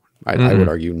 No. I would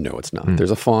argue no, it's not.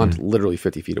 There's a font literally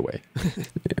 50 feet away.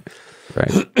 Yeah.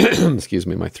 Right. Excuse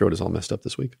me, my throat is all messed up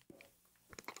this week.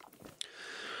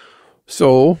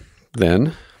 So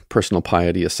then, personal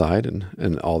piety aside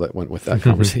and all that went with that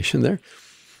conversation there.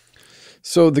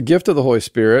 So the gift of the Holy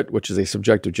Spirit, which is a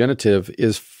subjective genitive,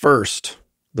 is first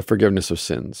the forgiveness of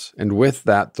sins, and with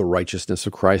that the righteousness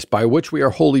of Christ, by which we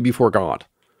are holy before God.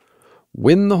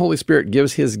 When the Holy Spirit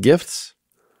gives his gifts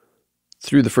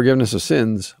through the forgiveness of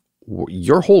sins,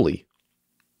 you're holy.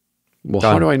 Well,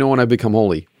 how do I know when I've become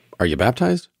holy? Are you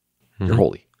baptized? You're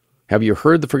holy. Have you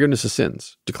heard the forgiveness of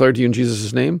sins declared to you in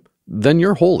Jesus' name? Then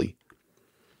you're holy.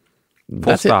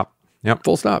 Full stop. Yep.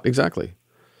 Full stop. Exactly.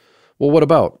 Well, what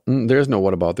about? There's no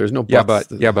what about. There's no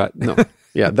buts. Yeah, but. No.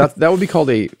 Yeah, that would be called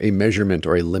a measurement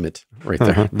or a limit right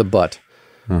there. The but.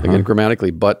 Again,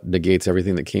 grammatically, but negates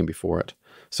everything that came before it.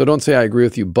 So don't say I agree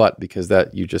with you, but, because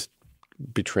that you just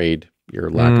betrayed your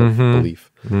lack of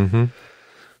belief.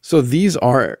 So these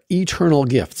are eternal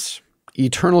gifts.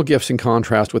 Eternal gifts in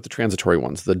contrast with the transitory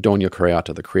ones, the donia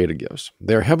creata, the created gifts.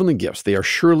 They are heavenly gifts. They are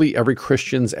surely every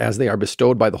Christian's as they are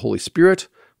bestowed by the Holy Spirit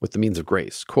with the means of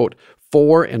grace. Quote,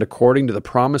 for and according to the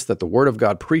promise that the word of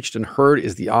God preached and heard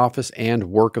is the office and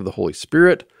work of the Holy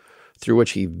Spirit, through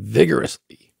which he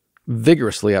vigorously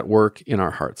at work in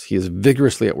our hearts. He is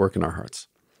vigorously at work in our hearts,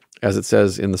 as it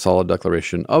says in the solid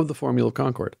declaration of the Formula of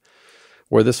Concord,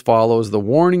 where this follows the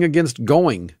warning against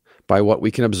going by what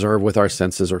we can observe with our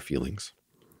senses or feelings.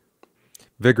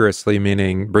 Vigorously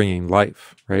meaning bringing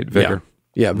life, right? Vigor.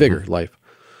 Yeah, vigor, life.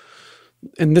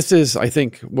 And this is, I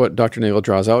think, what Dr. Nagel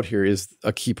draws out here is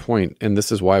a key point, and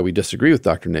this is why we disagree with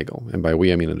Dr. Nagel, and by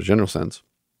we I mean in a general sense,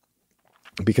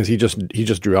 because he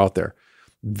just drew out there.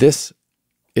 This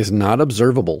is not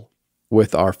observable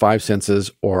with our five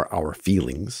senses or our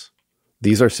feelings.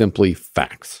 These are simply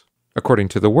facts. According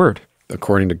to the word.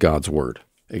 According to God's word.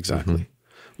 Exactly.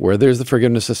 Where there's the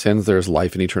forgiveness of sins, there's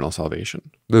life and eternal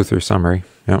salvation. Luther's summary.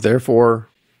 Yeah. Therefore,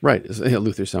 right,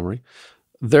 Luther's summary.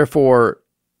 Therefore,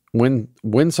 when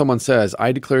someone says,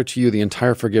 I declare to you the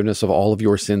entire forgiveness of all of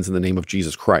your sins in the name of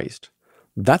Jesus Christ,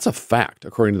 that's a fact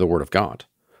according to the word of God.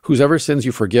 Whosever sins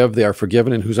you forgive, they are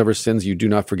forgiven, and whosever sins you do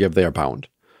not forgive, they are bound.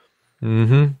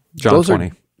 John Those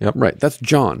 20. Yep. Right, that's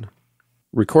John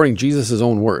recording Jesus'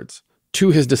 own words to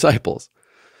his disciples.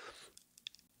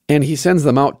 And he sends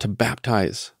them out to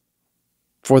baptize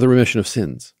for the remission of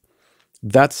sins.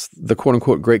 That's the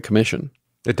quote-unquote Great Commission.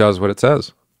 It does what it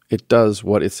says. It does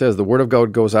what it says. The word of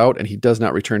God goes out, and he does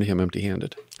not return to him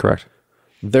empty-handed. Correct.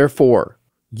 Therefore,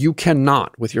 you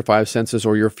cannot, with your five senses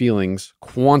or your feelings,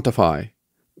 quantify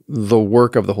the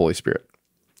work of the Holy Spirit.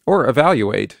 Or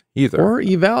evaluate either. Or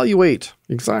evaluate.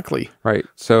 Exactly. Right.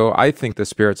 So I think the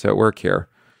Spirit's at work here.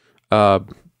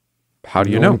 How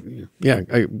do you know? Yeah,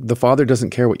 the Father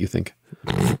doesn't care what you think.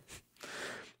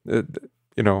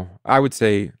 I would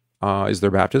say, is there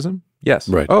baptism? Yes.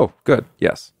 Right. Oh, good.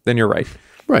 Yes. Then you're right.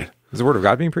 Right. Is the word of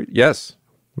God being preached? Yes.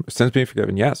 Sins being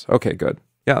forgiven? Yes. Okay, good.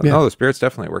 Yeah. No, the Spirit's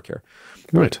definitely at work here.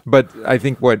 Right. But I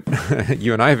think what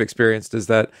you and I have experienced is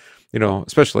that,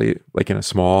 especially like in a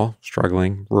small,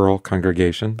 struggling, rural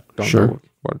congregation, don't know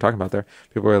what I'm talking about there.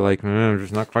 People are like, I'm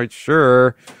just not quite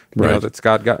sure,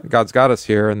 that God's got us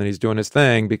here, and then he's doing his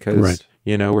thing because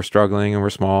we're struggling and we're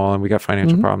small and we got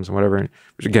financial problems and whatever.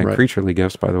 Which again, creaturely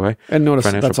gifts, by the way. And notice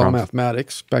that's all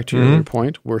mathematics. Back to your earlier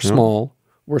point. We're small.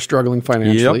 We're struggling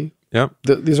financially. Yep.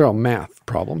 These are all math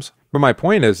problems. But my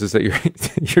point is that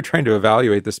you're trying to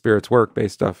evaluate the Spirit's work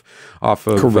based off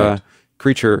of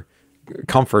creature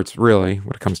comforts, really,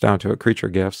 when it comes down to it, creature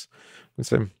gifts. And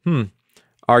say,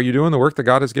 are you doing the work that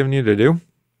God has given you to do?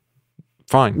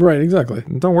 Fine. Right, exactly.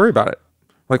 Don't worry about it.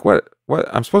 Like what?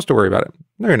 I'm supposed to worry about it.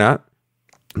 No, you're not.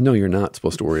 No, you're not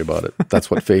supposed to worry about it.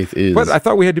 That's what faith is. But I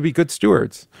thought we had to be good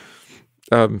stewards.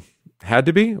 Had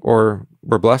to be, or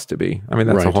we're blessed to be. I mean,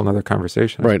 that's a whole nother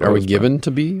conversation. Right. Are we given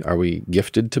to be? Are we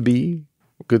gifted to be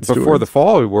good stewards? Before the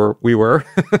fall, we were.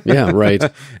 Yeah, right.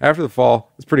 After the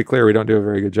fall, it's pretty clear we don't do a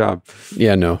very good job.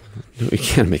 Yeah, no. We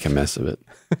can't make a mess of it.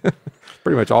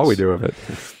 Pretty much all we do of it.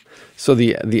 So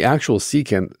the actual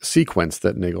sequence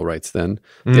that Nagel writes then,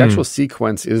 the actual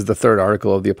sequence is the third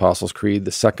article of the Apostles' Creed,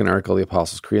 the second article of the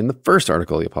Apostles' Creed, and the first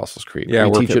article of the Apostles' Creed. Yeah,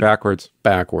 we teach it backwards.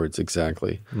 Backwards,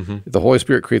 exactly. The Holy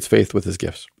Spirit creates faith with his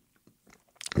gifts.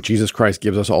 Jesus Christ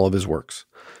gives us all of his works.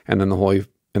 And then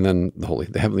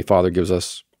the Heavenly Father gives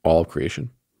us all of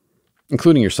creation,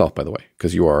 including yourself, by the way,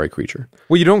 because you are a creature.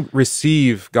 Well, you don't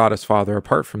receive God as Father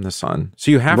apart from the Son,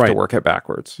 so you have to work it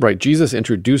backwards. Right. Jesus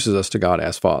introduces us to God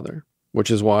as Father, which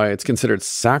is why it's considered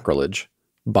sacrilege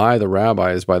by the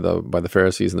rabbis, by the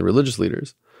Pharisees and the religious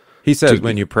leaders. He says,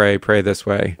 when you pray this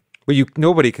way. Well,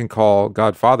 nobody can call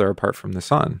God Father apart from the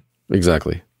Son.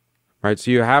 Exactly. Right? So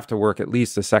you have to work at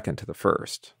least the second to the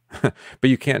first. But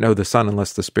you can't know the Son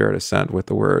unless the Spirit is sent with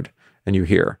the Word and you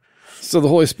hear. So the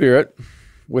Holy Spirit,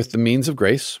 with the means of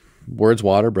grace, words,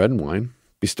 water, bread, and wine,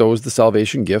 bestows the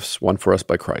salvation gifts won for us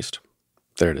by Christ.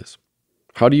 There it is.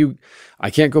 I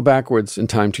can't go backwards in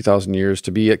time 2,000 years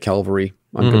to be at Calvary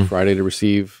on Good Friday to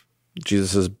receive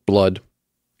Jesus' blood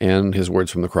and his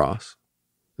words from the cross.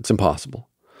 It's impossible.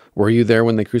 Were you there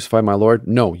when they crucified my Lord?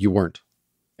 No, you weren't.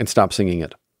 And stop singing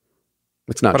it.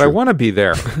 It's not true. But I want to be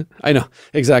there. I know,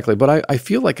 exactly. But I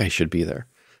feel like I should be there.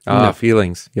 No.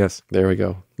 Feelings, yes. There we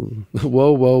go.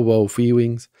 Whoa,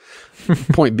 feelings.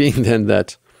 Point being then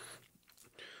that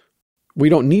we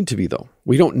don't need to be, though.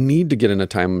 We don't need to get in a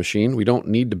time machine. We don't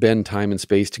need to bend time and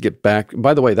space to get back.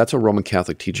 By the way, that's a Roman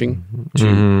Catholic teaching.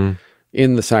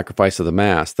 In the sacrifice of the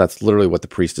Mass, that's literally what the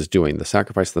priest is doing. The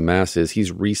sacrifice of the Mass is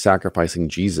he's re-sacrificing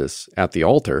Jesus at the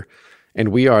altar, and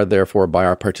we are therefore, by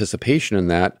our participation in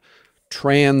that,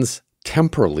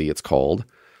 trans-temporally, it's called,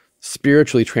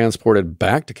 spiritually transported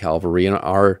back to Calvary and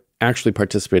are actually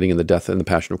participating in the death and the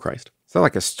passion of Christ. Is that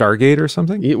like a Stargate or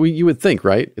something? You would think,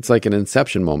 right? It's like an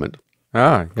inception moment.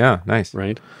 Ah, yeah, nice.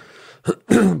 Right?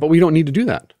 But we don't need to do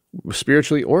that,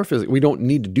 spiritually or physically. We don't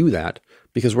need to do that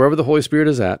because wherever the Holy Spirit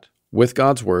is at, with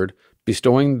God's Word,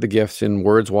 bestowing the gifts in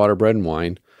words, water, bread, and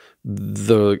wine,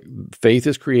 the faith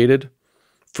is created,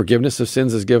 forgiveness of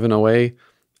sins is given away,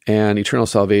 and eternal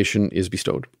salvation is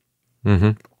bestowed.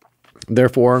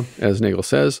 Therefore, as Nagel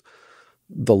says,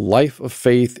 the life of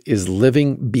faith is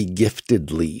living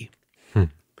begiftedly.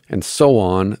 And so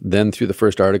on, then through the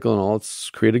first article and all its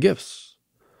created gifts.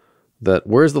 That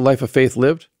where's the life of faith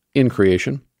lived? In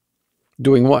creation.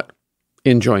 Doing what?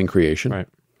 Enjoying creation. Right.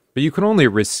 But you can only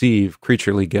receive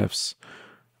creaturely gifts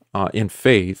in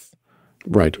faith,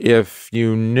 right? If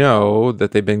you know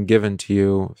that they've been given to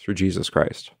you through Jesus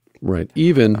Christ. Right.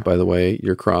 Even, by the way,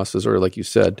 your crosses, or like you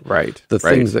said, the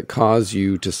things that cause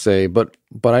you to say, but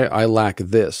I lack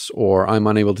this, or I'm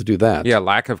unable to do that. Yeah,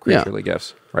 lack of creaturely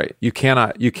gifts. Right. You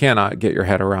cannot get your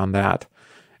head around that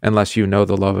unless you know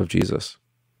the love of Jesus.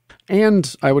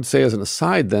 And I would say as an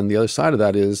aside then, the other side of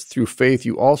that is through faith,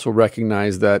 you also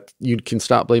recognize that you can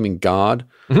stop blaming God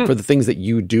for the things that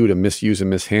you do to misuse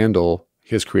and mishandle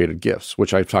his created gifts,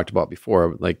 which I've talked about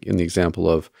before, like in the example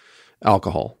of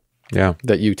alcohol. Yeah.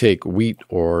 That you take wheat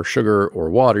or sugar or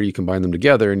water, you combine them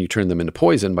together and you turn them into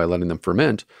poison by letting them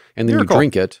ferment, and then you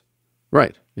drink it.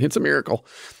 Right. It's a miracle.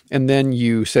 And then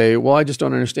you say, well, I just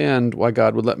don't understand why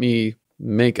God would let me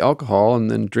make alcohol and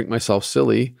then drink myself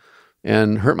silly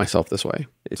and hurt myself this way.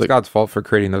 It's like God's fault for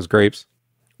creating those grapes.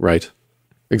 Right.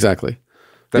 Exactly.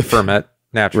 That ferment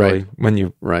naturally when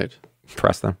you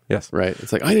press them. Yes. Right.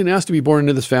 It's like, I didn't ask to be born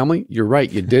into this family. You're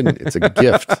right. You didn't. It's a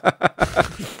gift.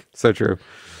 So true.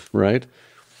 Right.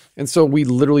 And so we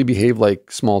literally behave like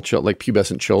like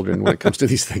pubescent children when it comes to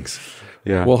these things.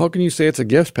 Yeah. Well, how can you say it's a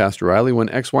gift, Pastor Riley, when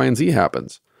X, Y, and Z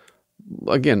happens?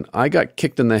 Again, I got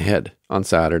kicked in the head on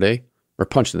Saturday, or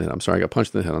punched in the head. I'm sorry, I got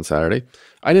punched in the head on Saturday.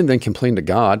 I didn't then complain to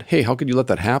God, hey, how could you let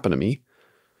that happen to me?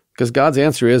 Because God's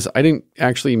answer is, I didn't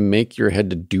actually make your head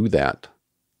to do that.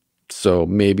 So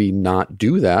maybe not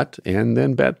do that, and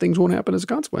then bad things won't happen as a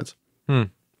consequence.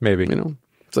 Maybe. You know,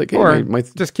 It's like, hey, or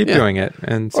just keep doing it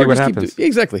and see what happens.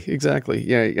 Exactly.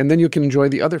 Yeah, and then you can enjoy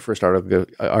the other first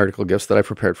article gifts that I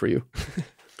prepared for you.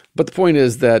 But the point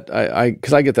is that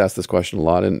because I get asked this question a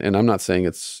lot, and I'm not saying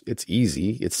it's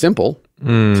easy. It's simple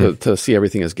to see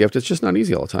everything as gift. It's just not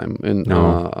easy all the time. And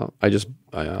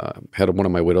I had one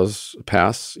of my widows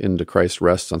pass into Christ's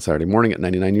rest on Saturday morning at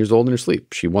 99 years old in her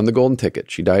sleep. She won the golden ticket.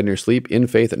 She died in her sleep in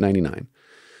faith at 99.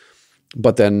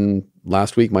 But then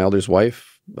last week, my elder's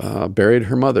wife buried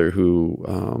her mother,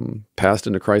 who passed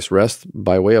into Christ's rest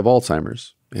by way of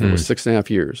Alzheimer's. And it was 6.5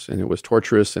 years, and it was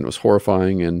torturous, and it was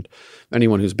horrifying, and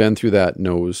anyone who's been through that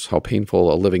knows how painful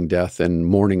a living death and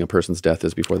mourning a person's death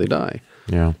is before they die.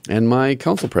 Yeah. And my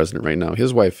council president right now,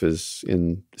 his wife is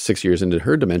 6 years into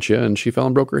her dementia, and she fell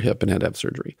and broke her hip and had to have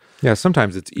surgery. Yeah,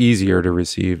 sometimes it's easier to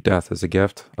receive death as a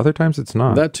gift. Other times it's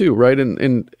not. That too, right?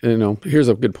 And here's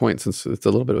a good point, since it's a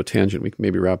little bit of a tangent, we can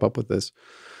maybe wrap up with this.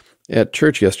 At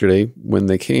church yesterday, when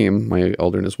they came, my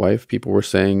elder and his wife, people were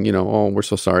saying, oh, we're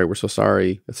so sorry,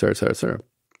 et cetera, et cetera, et cetera.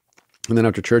 And then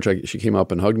after church, she came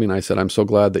up and hugged me, and I said, I'm so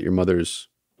glad that your mother's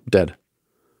dead.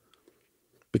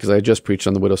 Because I had just preached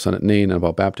on the widow's son at Nain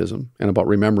about baptism and about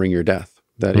remembering your death,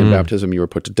 that in baptism you were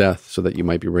put to death so that you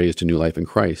might be raised to new life in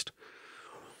Christ.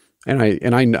 And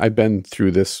I've been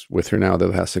through this with her now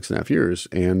the past 6.5 years,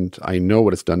 and I know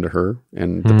what it's done to her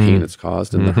and the pain it's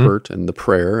caused and the hurt and the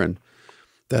prayer and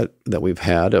that we've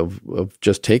had of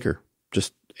just take her,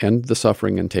 just end the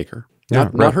suffering and take her.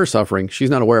 Not her suffering. She's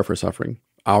not aware of her suffering,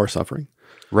 our suffering.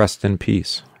 Rest in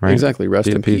peace, right? Exactly, rest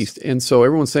in peace. And so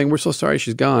everyone's saying, we're so sorry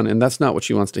she's gone, and that's not what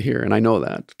she wants to hear. And I know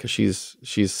that because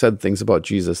she's said things about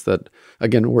Jesus that,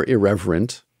 again, were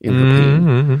irreverent in her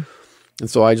pain. And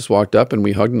so I just walked up and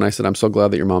we hugged, and I said, I'm so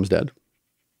glad that your mom's dead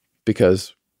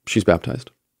because she's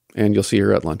baptized, and you'll see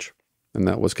her at lunch. And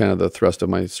that was kind of the thrust of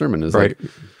my sermon, is right.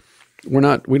 We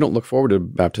don't look forward to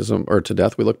baptism or to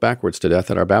death. We look backwards to death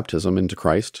at our baptism into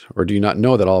Christ. Or do you not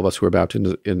know that all of us who are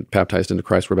baptized into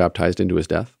Christ were baptized into his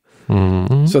death?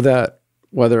 So that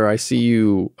whether I see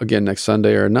you again next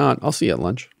Sunday or not, I'll see you at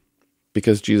lunch,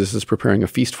 because Jesus is preparing a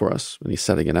feast for us, and he's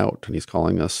setting it out, and he's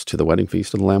calling us to the wedding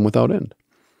feast of the Lamb without end.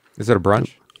 Is it a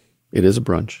brunch? It is a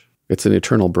brunch. It's an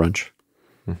eternal brunch.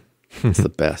 It's the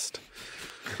best.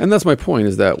 And that's my point,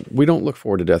 is that we don't look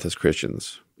forward to death as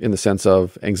Christians in the sense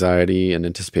of anxiety and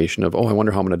anticipation of, I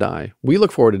wonder how I'm going to die. We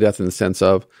look forward to death in the sense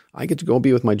of, I get to go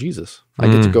be with my Jesus. I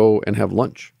get to go and have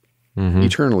lunch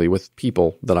eternally with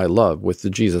people that I love, with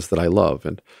the Jesus that I love.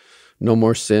 And no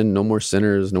more sin, no more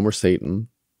sinners, no more Satan.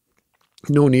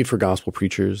 No need for gospel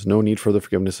preachers, no need for the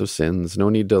forgiveness of sins, no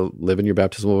need to live in your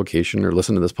baptismal vocation or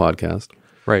listen to this podcast.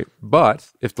 Right. But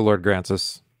if the Lord grants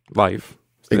us life,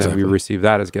 then we receive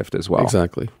that as gift as well.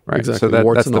 Exactly. Right. Exactly.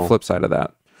 So that's the flip side of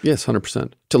that. Yes,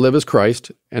 100%. To live as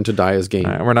Christ and to die as gain.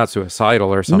 We're not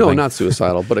suicidal or something. No, not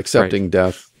suicidal, but accepting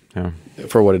death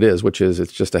for what it is, which is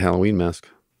it's just a Halloween mask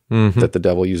that the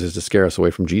devil uses to scare us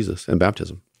away from Jesus and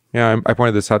baptism. Yeah, I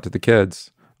pointed this out to the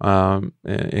kids in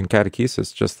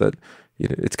catechesis, just that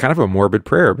it's kind of a morbid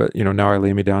prayer, but now I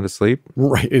lay me down to sleep.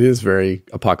 Right. It is very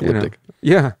apocalyptic.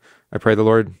 Yeah. I pray the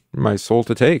Lord my soul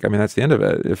to take. I mean, that's the end of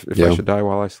it. If I should die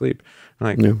while I sleep.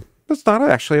 That's not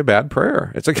actually a bad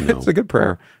prayer. It's a good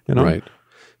prayer, Right.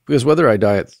 Because whether I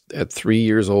die at 3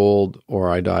 years old or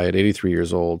I die at 83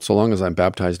 years old, so long as I'm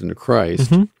baptized into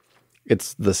Christ,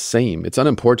 it's the same. It's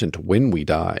unimportant when we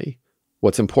die.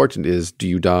 What's important is, do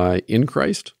you die in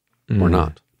Christ or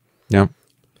not? Yeah.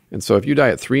 And so if you die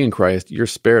at 3 in Christ, you're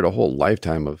spared a whole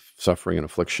lifetime of suffering and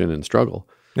affliction and struggle.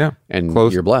 Yeah. And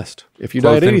you're blessed. If you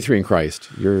die at 83 in Christ,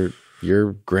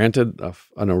 you're granted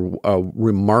a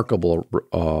remarkable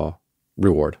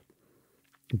reward,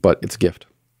 but it's a gift.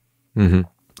 You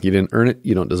didn't earn it.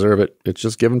 You don't deserve it. It's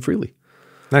just given freely.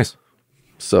 Nice.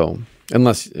 So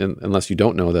unless you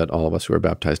don't know that all of us who are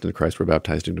baptized into Christ were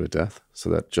baptized into his death, so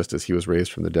that just as he was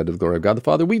raised from the dead to the glory of God the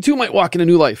Father, we too might walk in a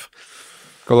new life.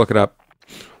 Go look it up.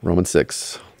 Romans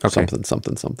 6. Okay.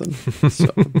 Something.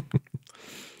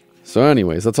 So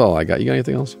anyways, that's all I got. You got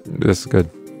anything else? This is good.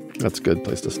 That's a good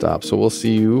place to stop. So we'll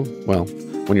see you,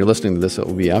 when you're listening to this, it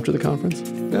will be after the conference?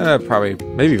 Probably,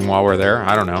 maybe even while we're there.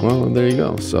 I don't know. Well, there you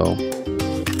go. So,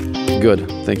 good.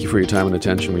 Thank you for your time and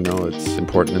attention. We know it's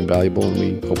important and valuable, and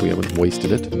we hope we haven't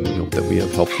wasted it. And we hope that we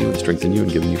have helped you and strengthened you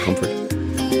and given you comfort.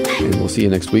 And we'll see you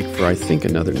next week for, I think,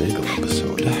 another Nagel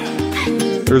episode.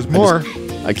 There's more.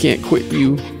 I can't quit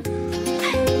you.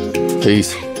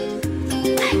 Peace.